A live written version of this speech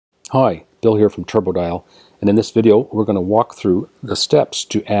Hi, Bill here from turboDial, and in this video we're going to walk through the steps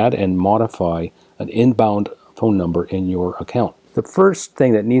to add and modify an inbound phone number in your account. The first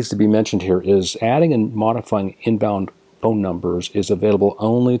thing that needs to be mentioned here is adding and modifying inbound phone numbers is available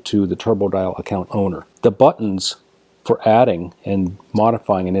only to the turboDial account owner. The buttons for adding and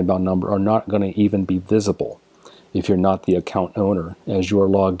modifying an inbound number are not going to even be visible if you're not the account owner as you are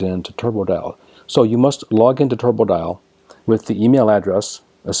logged into turboDial. So you must log into turboDial with the email address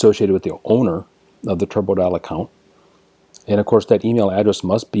associated with the owner of the turboDial account. And of course that email address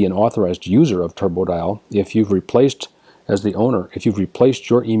must be an authorized user of turboDial. If you've replaced, as the owner, if you've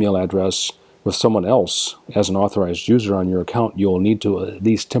replaced your email address with someone else as an authorized user on your account, you'll need to at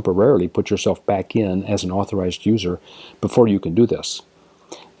least temporarily put yourself back in as an authorized user before you can do this.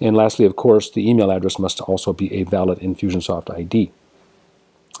 And lastly, of course, the email address must also be a valid Infusionsoft ID.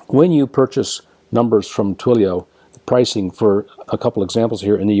 When you purchase numbers from Twilio, the pricing for a couple examples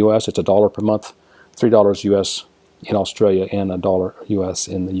here in the US, it's $1 per month, $3 US in Australia, and $1 US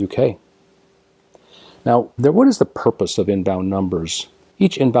in the UK. Now, what is the purpose of inbound numbers?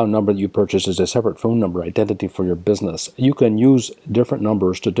 Each inbound number that you purchase is a separate phone number identity for your business. You can use different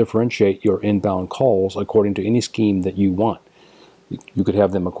numbers to differentiate your inbound calls according to any scheme that you want. You could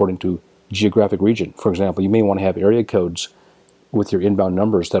have them according to geographic region. For example, you may want to have area codes with your inbound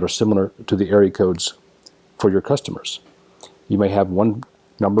numbers that are similar to the area codes for your customers. You may have one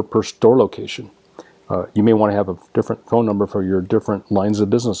number per store location. You may want to have a different phone number for your different lines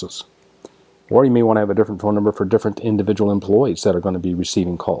of businesses. Or you may want to have a different phone number for different individual employees that are going to be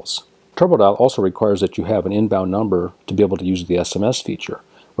receiving calls. turboDial also requires that you have an inbound number to be able to use the SMS feature.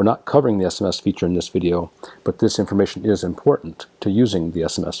 We're not covering the SMS feature in this video, but this information is important to using the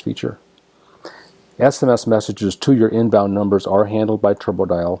SMS feature. SMS messages to your inbound numbers are handled by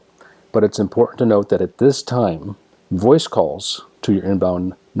turboDial, but it's important to note that at this time, voice calls to your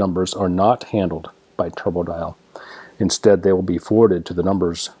inbound numbers are not handled by turboDial. Instead, they will be forwarded to the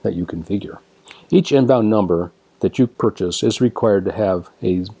numbers that you configure. Each inbound number that you purchase is required to have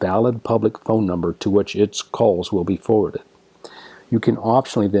a valid public phone number to which its calls will be forwarded. You can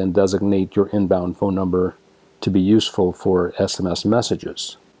optionally then designate your inbound phone number to be useful for SMS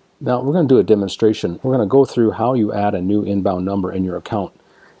messages. Now we're going to do a demonstration. We're going to go through how you add a new inbound number in your account,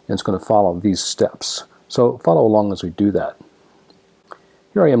 and it's going to follow these steps. So follow along as we do that.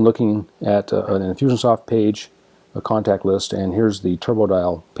 Here I am looking at an Infusionsoft page, a contact list, and here's the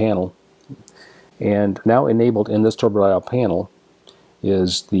turboDial panel. And now enabled in this turboDial panel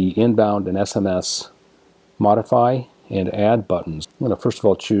is the inbound and SMS modify and add buttons. I'm going to first of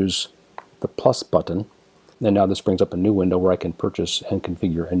all choose the plus button, and now this brings up a new window where I can purchase and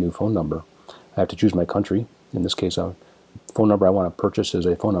configure a new phone number. I have to choose my country. In this case, the phone number I want to purchase is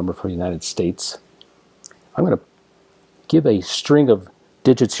a phone number for the United States. I'm going to give a string of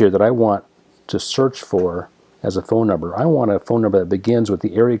digits here that I want to search for as a phone number. I want a phone number that begins with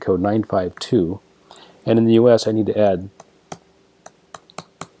the area code 952, and in the US I need to add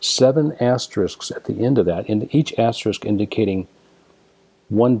 7 asterisks at the end of that, and each asterisk indicating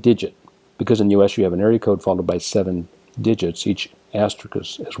one digit, because in the US you have an area code followed by 7 digits. Each asterisk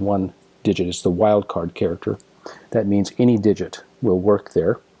is one digit. It's the wildcard character. That means any digit will work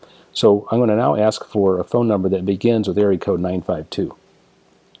there. So I'm going to now ask for a phone number that begins with area code 952.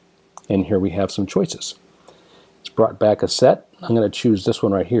 And here we have some choices. It's brought back a set. I'm going to choose this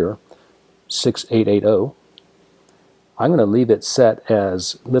one right here, 6880. I'm going to leave it set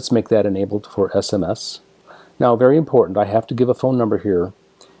as, let's make that enabled for SMS. Now, very important, I have to give a phone number here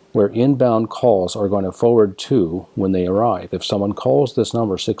where inbound calls are going to forward to when they arrive. If someone calls this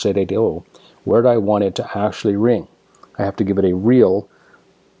number 6880, where do I want it to actually ring? I have to give it a real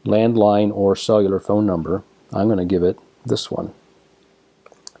landline or cellular phone number. I'm going to give it this one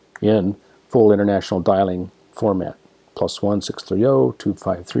in full international dialing format, +1 630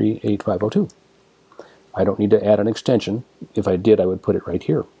 253 8502. I don't need to add an extension. If I did, I would put it right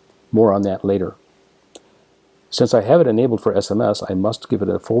here. More on that later. Since I have it enabled for SMS, I must give it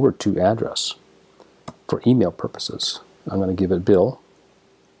a forward to address for email purposes. I'm going to give it Bill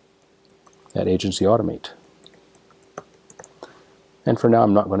at Agency Automate. And for now,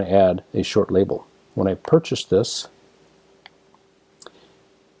 I'm not going to add a short label. When I purchase this,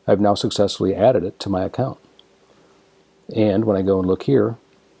 I've now successfully added it to my account. And when I go and look here,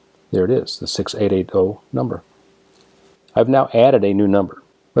 there it is, the 6880 number. I've now added a new number.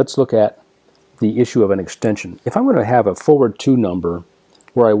 Let's look at the issue of an extension. If I'm going to have a forward to number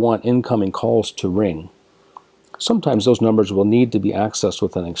where I want incoming calls to ring, sometimes those numbers will need to be accessed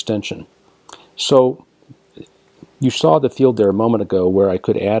with an extension. So you saw the field there a moment ago where I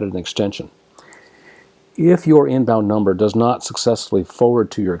could add an extension. If your inbound number does not successfully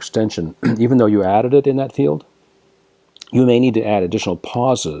forward to your extension, even though you added it in that field, you may need to add additional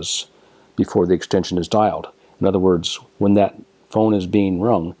pauses before the extension is dialed. In other words, when that phone is being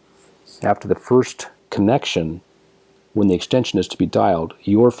rung, after the first connection, when the extension is to be dialed,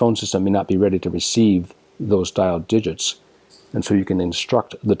 your phone system may not be ready to receive those dialed digits. And so you can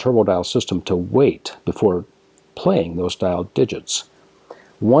instruct the turboDial system to wait before playing those dialed digits.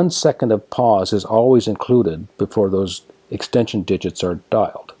 1 second of pause is always included before those extension digits are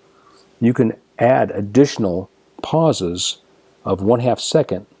dialed. You can add additional pauses of 1/2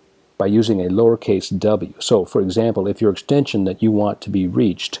 second by using a lowercase w. So for example, if your extension that you want to be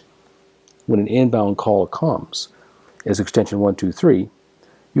reached when an inbound call comes is extension 123,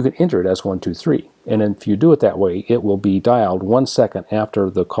 you can enter it as 123. And if you do it that way, it will be dialed 1 second after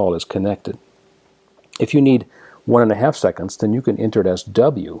the call is connected. If you need 1.5 seconds, then you can enter it as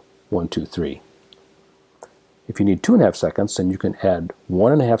W123. If you need 2.5 seconds, then you can add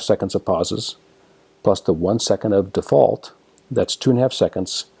 1.5 seconds of pauses plus the 1 second of default. That's 2.5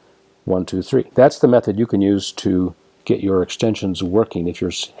 seconds, 123. That's the method you can use to get your extensions working if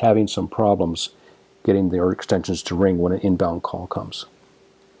you're having some problems getting your extensions to ring when an inbound call comes.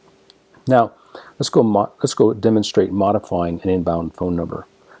 Now, let's go demonstrate modifying an inbound phone number.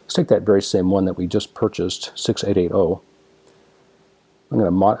 Let's take that very same one that we just purchased, 6880.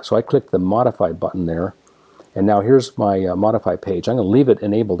 So I click the Modify button there, and now here's my Modify page. I'm going to leave it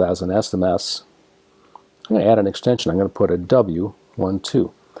enabled as an SMS. I'm going to add an extension. I'm going to put a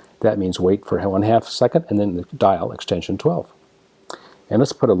W12. That means wait for 1/2 second and then dial extension 12. And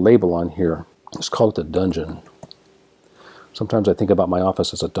let's put a label on here. Let's call it the dungeon. Sometimes I think about my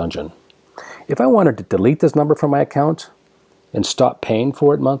office as a dungeon. If I wanted to delete this number from my account and stop paying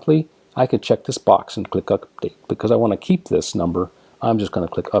for it monthly, I could check this box and click Update. Because I want to keep this number, I'm just going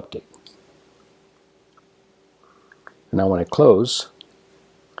to click Update. And now when I close,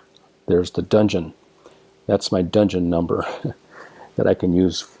 there's the dungeon. That's my dungeon number that I can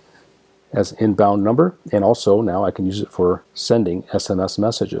use as inbound number, and also now I can use it for sending SMS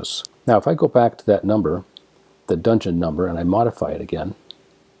messages. Now if I go back to that number, the dungeon number, and I modify it again,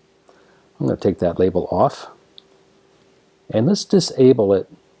 I'm going to take that label off, and let's disable it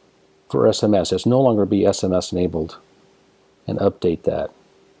for SMS. It's no longer be SMS enabled, and update that.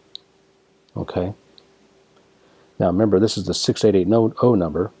 Okay. Now remember, this is the 6880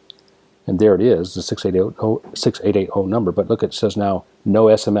 number, and there it is, the 6880 number, but look, it says now no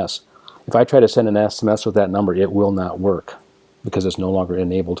SMS. If I try to send an SMS with that number, it will not work because it's no longer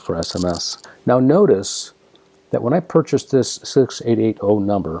enabled for SMS. Now notice that when I purchased this 6880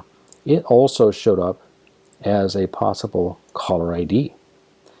 number, it also showed up as a possible caller ID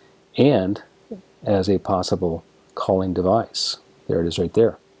and as a possible calling device. There it is right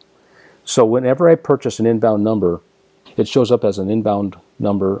there. So whenever I purchase an inbound number, it shows up as an inbound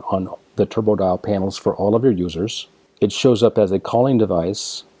number on the turboDial panels for all of your users. It shows up as a calling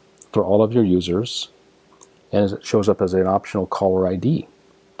device for all of your users, and it shows up as an optional caller ID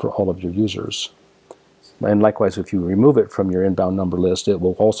for all of your users. And likewise, if you remove it from your inbound number list, it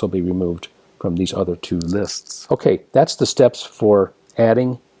will also be removed from these other two lists. Okay, that's the steps for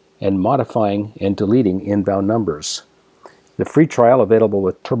adding and modifying and deleting inbound numbers. The free trial available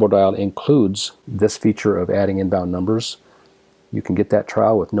with turboDial includes this feature of adding inbound numbers. You can get that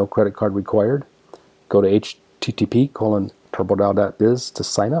trial with no credit card required. Go to http://turbodial.biz to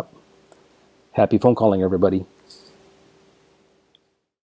sign up. Happy phone calling, everybody.